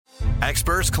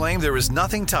Experts claim there is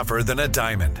nothing tougher than a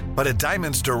diamond. But at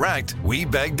Diamonds Direct, we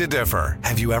beg to differ.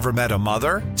 Have you ever met a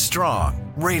mother?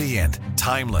 Strong, radiant,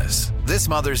 timeless. This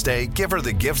Mother's Day, give her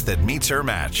the gift that meets her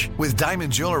match. With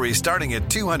diamond jewelry starting at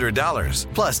 $200.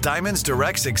 Plus Diamonds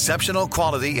Direct's exceptional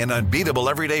quality and unbeatable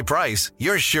everyday price,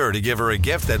 you're sure to give her a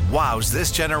gift that wows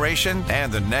this generation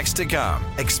and the next to come.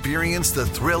 Experience the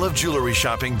thrill of jewelry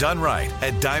shopping done right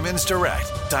at Diamonds Direct.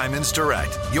 Diamonds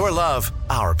Direct. Your love,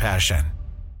 our passion.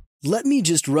 "Let me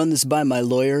just run this by my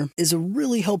lawyer" is a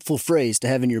really helpful phrase to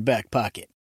have in your back pocket.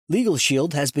 Legal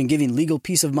Shield has been giving legal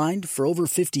peace of mind for over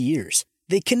 50 years.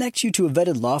 They connect you to a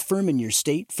vetted law firm in your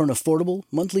state for an affordable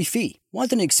monthly fee.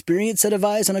 Want an experienced set of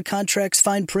eyes on a contract's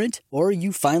fine print? Or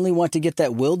you finally want to get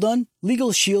that will done?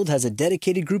 Legal Shield has a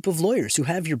dedicated group of lawyers who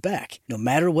have your back, no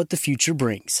matter what the future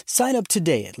brings. Sign up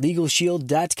today at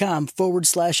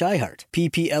LegalShield.com/iHeart.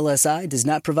 PPLSI does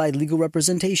not provide legal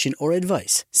representation or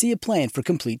advice. See a plan for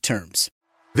complete terms.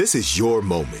 This is your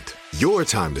moment, your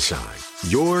time to shine,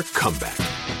 your comeback.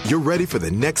 You're ready for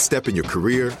the next step in your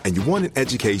career, and you want an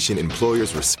education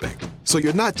employers respect. So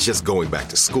you're not just going back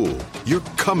to school, you're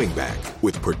coming back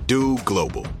with Purdue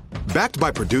Global. Backed by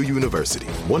Purdue University,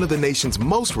 one of the nation's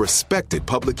most respected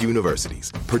public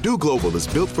universities, Purdue Global is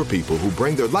built for people who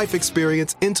bring their life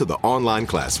experience into the online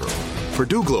classroom.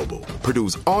 Purdue Global,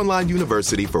 Purdue's online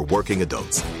university for working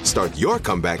adults. Start your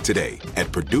comeback today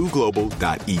at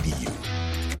purdueglobal.edu.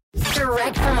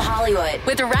 Direct from Hollywood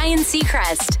with Ryan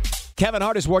Seacrest. Kevin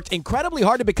Hart has worked incredibly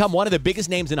hard to become one of the biggest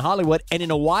names in Hollywood, and in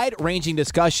a wide-ranging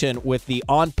discussion with the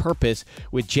On Purpose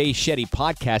with Jay Shetty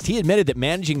podcast, he admitted that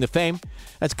managing the fame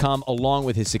that's come along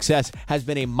with his success has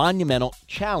been a monumental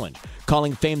challenge,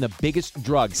 calling fame the biggest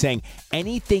drug, saying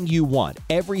anything you want,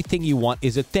 everything you want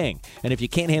is a thing, and if you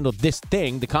can't handle this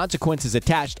thing, the consequences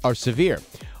attached are severe.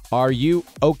 Are you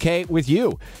okay with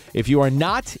you? If you are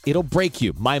not, it'll break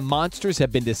you. My monsters have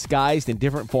been disguised in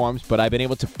different forms, but I've been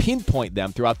able to pinpoint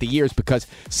them throughout the years because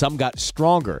some got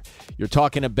stronger. You're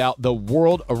talking about the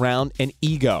world around an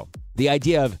ego. The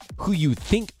idea of who you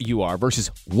think you are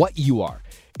versus what you are.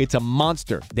 It's a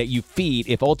monster that you feed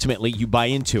if ultimately you buy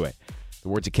into it. The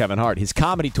words of Kevin Hart. His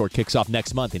comedy tour kicks off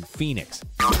next month in Phoenix.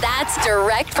 That's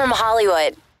Direct from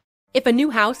Hollywood. If a new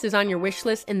house is on your wish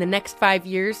list in the next 5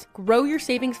 years, grow your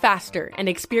savings faster and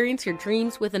experience your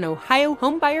dreams with an Ohio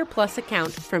Homebuyer Plus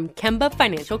account from Kemba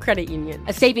Financial Credit Union.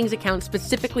 A savings account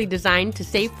specifically designed to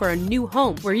save for a new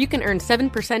home where you can earn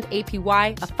 7%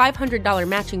 APY, a $500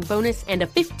 matching bonus, and a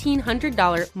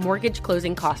 $1,500 mortgage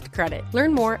closing cost credit.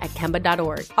 Learn more at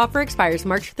Kemba.org. Offer expires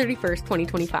March 31st,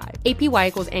 2025. APY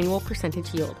equals annual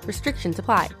percentage yield. Restrictions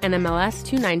apply. NMLS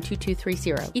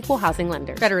 292230. Equal housing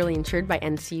lender. Federally insured by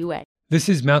NCUA. This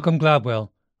is Malcolm Gladwell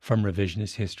from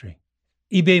Revisionist History.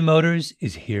 eBay Motors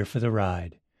is here for the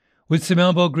ride. With some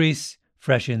elbow grease,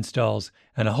 fresh installs,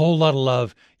 and a whole lot of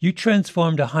love, you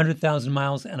transformed 100,000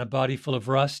 miles and a body full of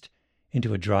rust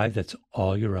into a drive that's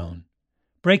all your own.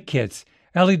 Brake kits,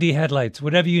 LED headlights,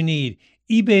 whatever you need,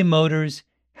 eBay Motors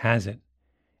has it.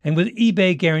 And with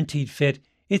eBay Guaranteed Fit,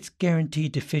 it's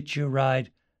guaranteed to fit your ride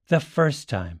the first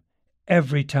time,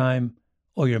 every time,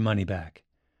 or your money back.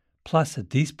 Plus, at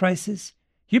these prices,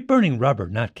 you're burning rubber,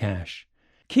 not cash.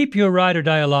 Keep your ride or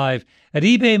die alive at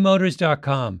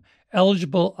ebaymotors.com.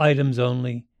 Eligible items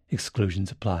only.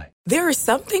 Exclusions apply. There are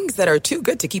some things that are too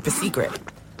good to keep a secret.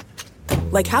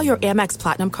 Like how your Amex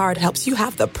Platinum card helps you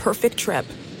have the perfect trip.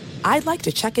 I'd like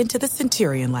to check into the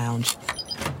Centurion Lounge.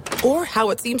 Or how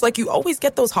it seems like you always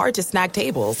get those hard-to-snag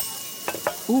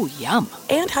tables. Ooh, yum.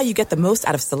 And how you get the most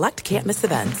out of select can't-miss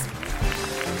events.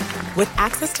 With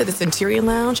access to the Centurion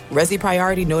Lounge, Resi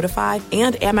Priority Notified,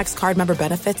 and Amex card member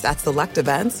benefits at select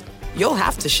events, you'll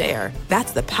have to share.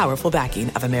 That's the powerful backing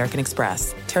of American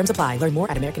Express. Terms apply. Learn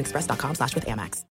more at americanexpress.com/withAmex.